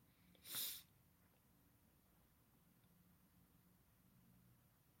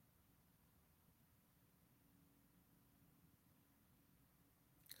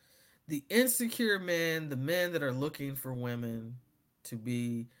 The insecure men, the men that are looking for women to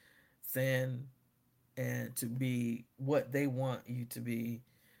be thin and to be what they want you to be,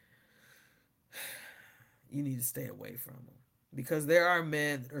 you need to stay away from them. Because there are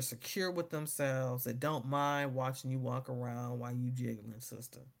men that are secure with themselves that don't mind watching you walk around while you jiggling,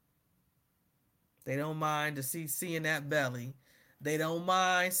 sister. They don't mind to seeing that belly. They don't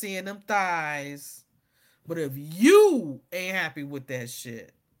mind seeing them thighs. But if you ain't happy with that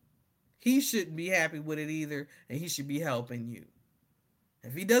shit, he shouldn't be happy with it either, and he should be helping you.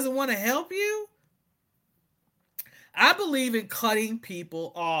 If he doesn't want to help you, I believe in cutting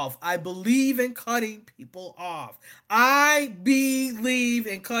people off. I believe in cutting people off. I believe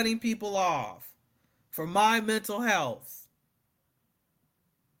in cutting people off for my mental health.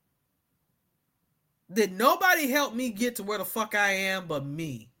 Did nobody help me get to where the fuck I am but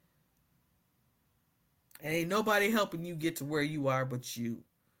me? And ain't nobody helping you get to where you are but you.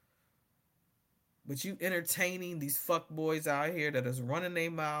 But you entertaining these fuck boys out here that is running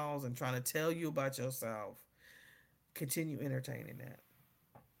their mouths and trying to tell you about yourself. Continue entertaining that.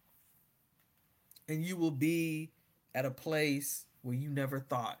 And you will be at a place where you never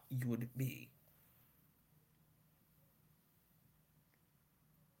thought you would be.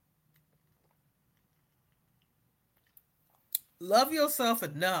 Love yourself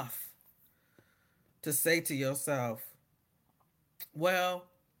enough to say to yourself, well,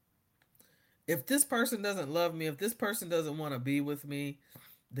 if this person doesn't love me, if this person doesn't want to be with me,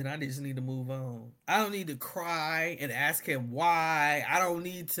 then I just need to move on. I don't need to cry and ask him why. I don't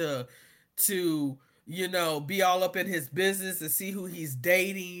need to be all up in his business and see who he's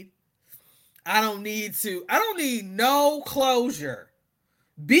dating. I don't need no closure.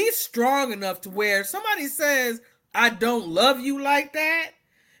 Be strong enough to where somebody says, I don't love you like that.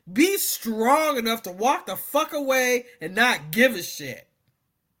 Be strong enough to walk the fuck away and not give a shit.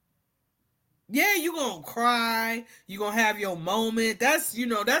 Yeah, you gonna cry. You gonna have your moment. That's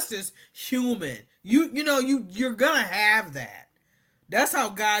just human. You're gonna have that. That's how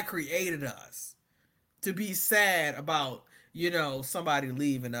God created us, to be sad about somebody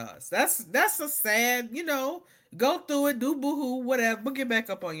leaving us. That's a sad. Go through it, do boohoo, whatever, but get back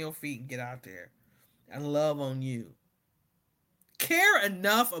up on your feet and get out there and love on you. Care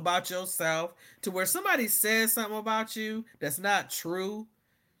enough about yourself to where somebody says something about you that's not true.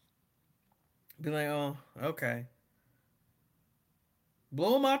 Be like, oh, okay.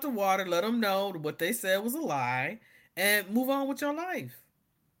 Blow them out the water, let them know what they said was a lie, and move on with your life.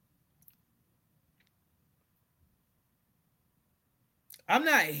 I'm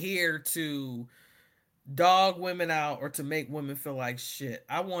not here to dog women out or to make women feel like shit.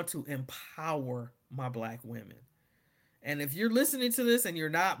 I want to empower my black women. And if you're listening to this and you're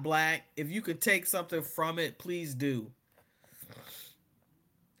not black, if you could take something from it, please do.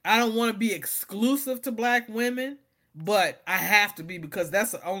 I don't want to be exclusive to black women, but I have to be because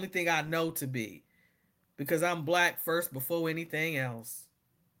that's the only thing I know to be. Because I'm black first before anything else.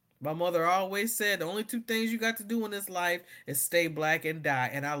 My mother always said the only two things you got to do in this life is stay black and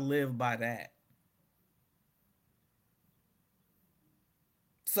die, and I live by that.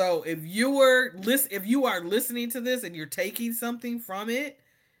 So if you are listening to this and you're taking something from it,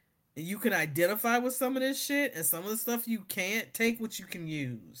 and you can identify with some of this shit and some of the stuff you can't, take what you can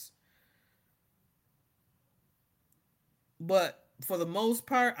use. But for the most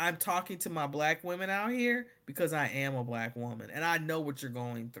part, I'm talking to my black women out here because I am a black woman and I know what you're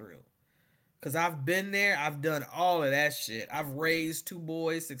going through. Because I've been there, I've done all of that shit. I've raised 2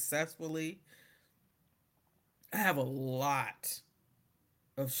 boys successfully. I have a lot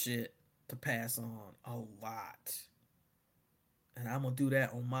of shit to pass on. A lot. And I'm going to do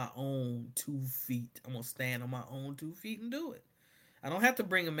that on my own 2 feet. I'm going to stand on my own 2 feet and do it. I don't have to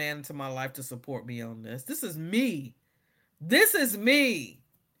bring a man into my life to support me on this. This is me. This is me.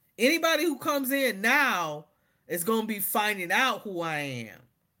 Anybody who comes in now is going to be finding out who I am.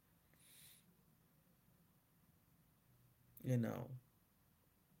 You know,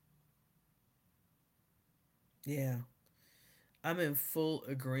 yeah, I'm in full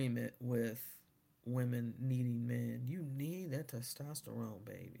agreement with women needing men. You need that testosterone,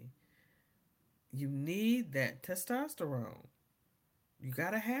 baby. You need that testosterone. You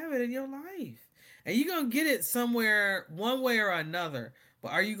gotta have it in your life. And you're gonna get it somewhere, one way or another.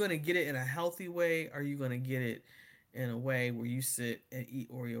 But are you gonna get it in a healthy way? Or are you gonna get it in a way where you sit and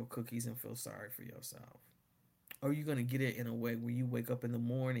eat Oreo cookies and feel sorry for yourself? Or are you gonna get it in a way where you wake up in the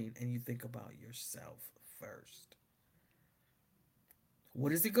morning and you think about yourself first?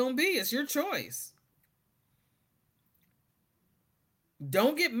 What is it gonna be? It's your choice.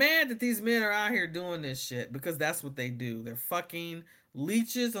 Don't get mad that these men are out here doing this shit because that's what they do. They're fucking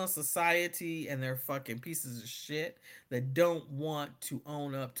leeches on society and they're fucking pieces of shit that don't want to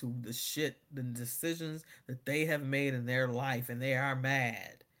own up to the shit, the decisions that they have made in their life, and they are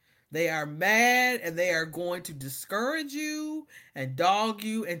mad. They are mad and they are going to discourage you and dog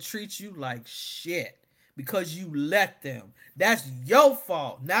you and treat you like shit because you let them. That's your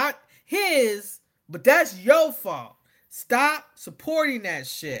fault, not his, but that's your fault. Stop supporting that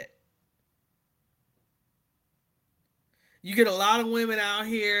shit. You get a lot of women out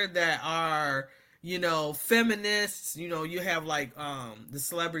here that are, feminists. You have like the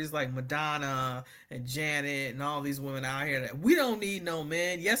celebrities like Madonna and Janet and all these women out here that we don't need no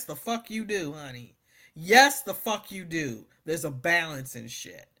men. Yes, the fuck you do, honey. Yes, the fuck you do. There's a balance in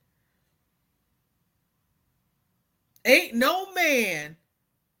shit. Ain't no man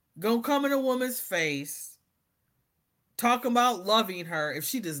gonna come in a woman's face talking about loving her if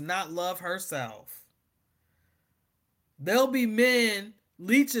she does not love herself. There'll be men,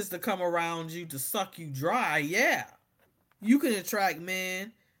 leeches, to come around you to suck you dry. Yeah. You can attract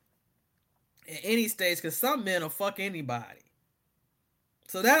men at any stage because some men will fuck anybody.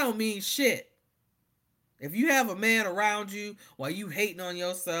 So that don't mean shit. If you have a man around you while you hating on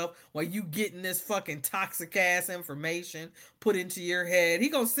yourself, while you getting this fucking toxic ass information put into your head, he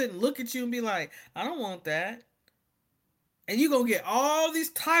gonna sit and look at you and be like, I don't want that. And you gonna get all these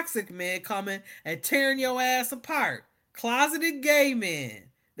toxic men coming and tearing your ass apart. Closeted gay men.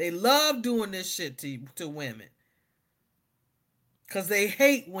 They love doing this shit to women. Because they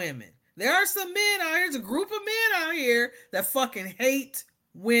hate women. There are some men out here, there's a group of men out here that fucking hate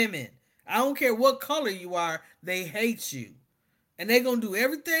women. I don't care what color you are, they hate you. And they're going to do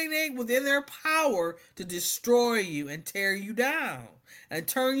everything they within their power to destroy you and tear you down. And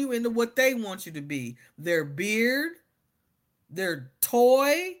turn you into what they want you to be. Their beard, their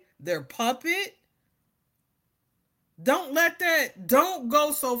toy, their puppet. Don't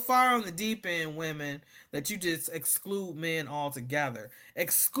go so far on the deep end, women, that you just exclude men altogether.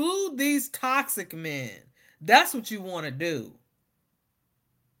 Exclude these toxic men. That's what you want to do.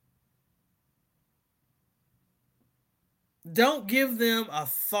 Don't give them a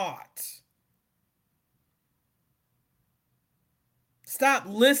thought. Stop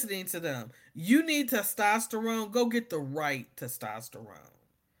listening to them. You need testosterone. Go get the right testosterone.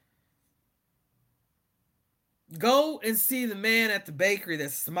 Go and see the man at the bakery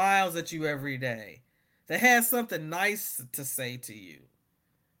that smiles at you every day, that has something nice to say to you.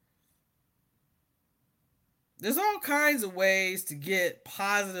 There's all kinds of ways to get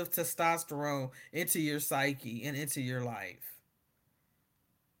positive testosterone into your psyche and into your life.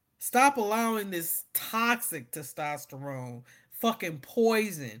 Stop allowing this toxic testosterone fucking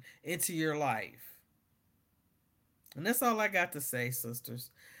poison into your life. And that's all I got to say,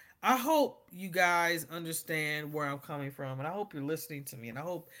 sisters. I hope you guys understand where I'm coming from, and I hope you're listening to me, and I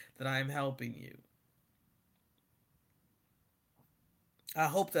hope that I'm helping you. I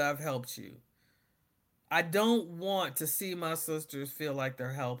hope that I've helped you. I don't want to see my sisters feel like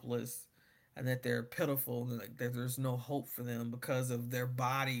they're helpless and that they're pitiful and that there's no hope for them because of their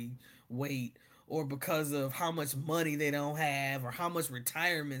body weight or because of how much money they don't have or how much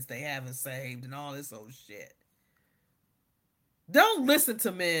retirements they haven't saved and all this old shit. Don't listen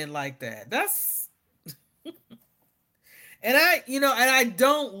to men like that. That's and I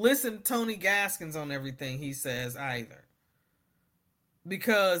don't listen to Tony Gaskins on everything he says either.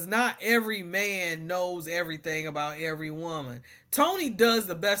 Because not every man knows everything about every woman. Tony does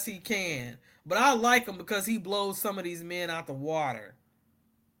the best he can, but I like him because he blows some of these men out the water.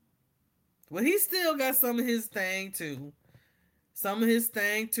 But he still got some of his thing too. Some of his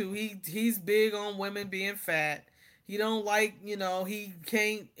thing too. He's big on women being fat. He don't like, he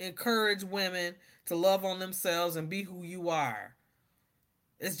can't encourage women to love on themselves and be who you are.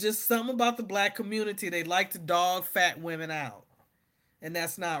 It's just something about the black community. They like to dog fat women out. And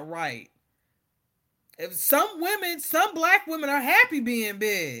that's not right. If some black women are happy being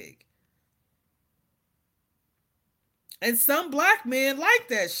big. And some black men like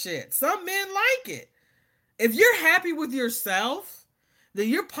that shit. Some men like it. If you're happy with yourself, then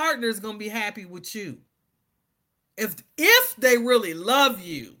your partner is going to be happy with you. If they really love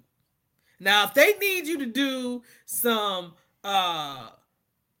you. Now, if they need you to do some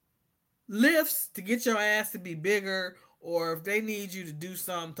lifts to get your ass to be bigger, or if they need you to do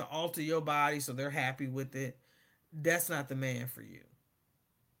something to alter your body so they're happy with it, that's not the man for you.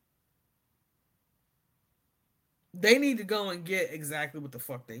 They need to go and get exactly what the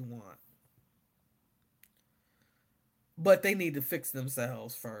fuck they want. But they need to fix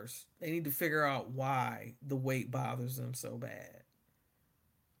themselves first. They need to figure out why the weight bothers them so bad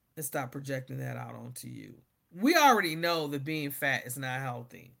and stop projecting that out onto you. We already know that being fat is not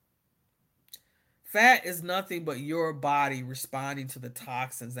healthy. Fat is nothing but your body responding to the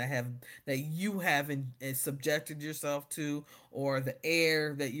toxins that you haven't subjected yourself to, or the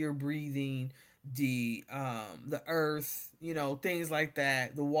air that you're breathing, the earth, things like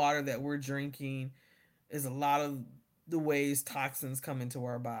that, the water that we're drinking is a lot of the ways toxins come into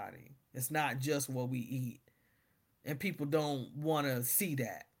our body. It's not just what we eat. And people don't want to see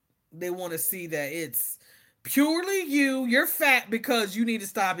that. They want to see that it's purely you're fat because you need to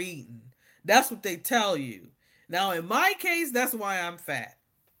stop eating. That's what they tell you. Now, in my case, that's why I'm fat.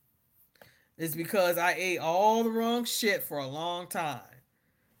 It's because I ate all the wrong shit for a long time.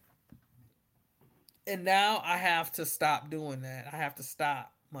 And now I have to stop doing that. I have to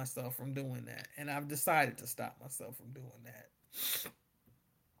stop myself from doing that. And I've decided to stop myself from doing that.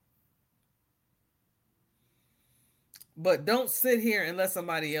 But don't sit here and let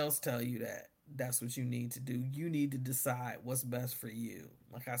somebody else tell you that that's what you need to do. You need to decide what's best for you.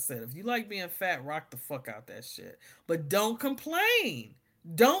 Like I said, if you like being fat, rock the fuck out that shit. But don't complain.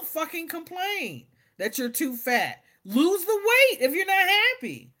 Don't fucking complain that you're too fat. Lose the weight if you're not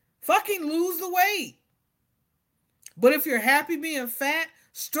happy. Fucking lose the weight. But if you're happy being fat,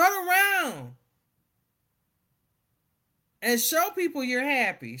 strut around and show people you're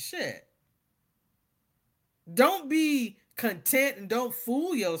happy. Shit. Don't be content and don't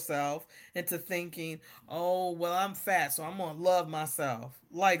fool yourself into thinking, oh, well, I'm fat, so I'm going to love myself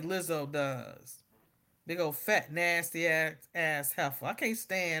like Lizzo does. Big old fat, nasty ass heifer. I can't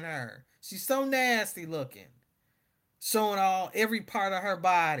stand her. She's so nasty looking. Showing every part of her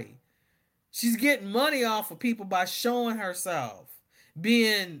body. She's getting money off of people by showing herself.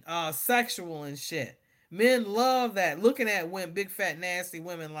 Being sexual and shit. Men love that. Looking at big fat nasty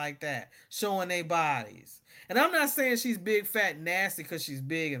women like that. Showing their bodies. And I'm not saying she's big fat nasty because she's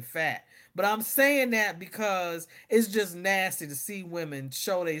big and fat. But I'm saying that because it's just nasty to see women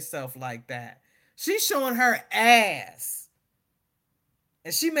show themselves like that. She's showing her ass.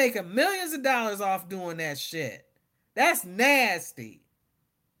 And she making millions of dollars off doing that shit. That's nasty.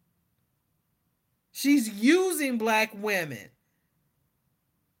 She's using black women.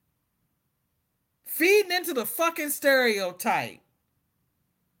 Feeding into the fucking stereotype.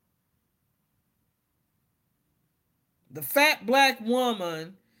 The fat black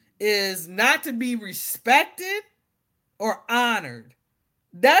woman is not to be respected or honored.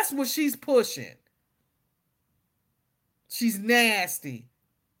 That's what she's pushing. She's nasty.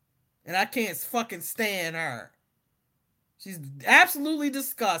 And I can't fucking stand her. She's absolutely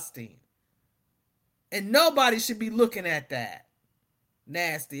disgusting. And nobody should be looking at that.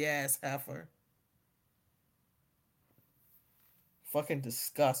 Nasty ass heifer. Fucking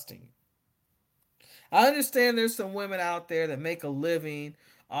disgusting. I understand there's some women out there that make a living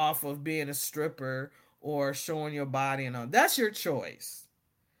off of being a stripper or showing your body and all. That's your choice.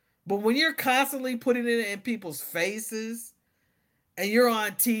 But when you're constantly putting it in people's faces and you're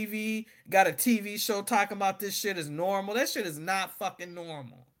on TV, got a TV show talking about this shit is normal, that shit is not fucking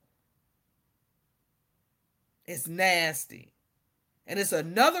normal. It's nasty. And it's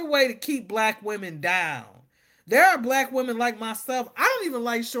another way to keep black women down. There are black women like myself. I don't even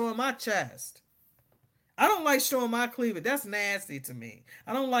like showing my chest. I don't like showing my cleavage. That's nasty to me.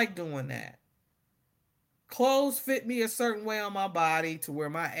 I don't like doing that. Clothes fit me a certain way on my body to where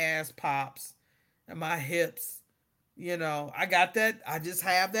my ass pops and my hips. I got that. I just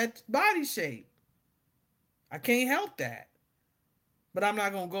have that body shape. I can't help that. But I'm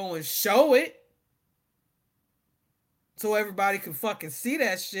not going to go and show it so everybody can fucking see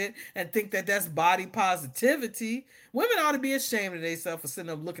that shit and think that that's body positivity. Women ought to be ashamed of themselves for sitting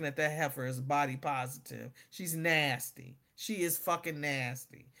up looking at that heifer as body positive. She's nasty. She is fucking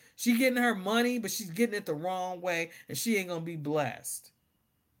nasty. She getting her money, but she's getting it the wrong way, and she ain't gonna be blessed.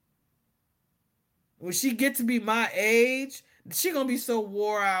 When she get to be my age, she gonna be so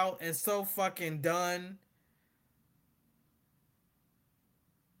wore out and so fucking done.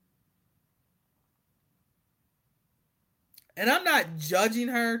 And I'm not judging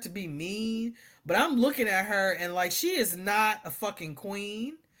her to be mean, but I'm looking at her and like she is not a fucking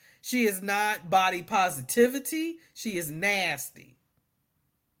queen. She is not body positivity. She is nasty.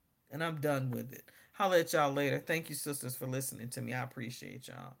 And I'm done with it. Holla at y'all later. Thank you, sisters, for listening to me. I appreciate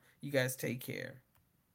y'all. You guys take care.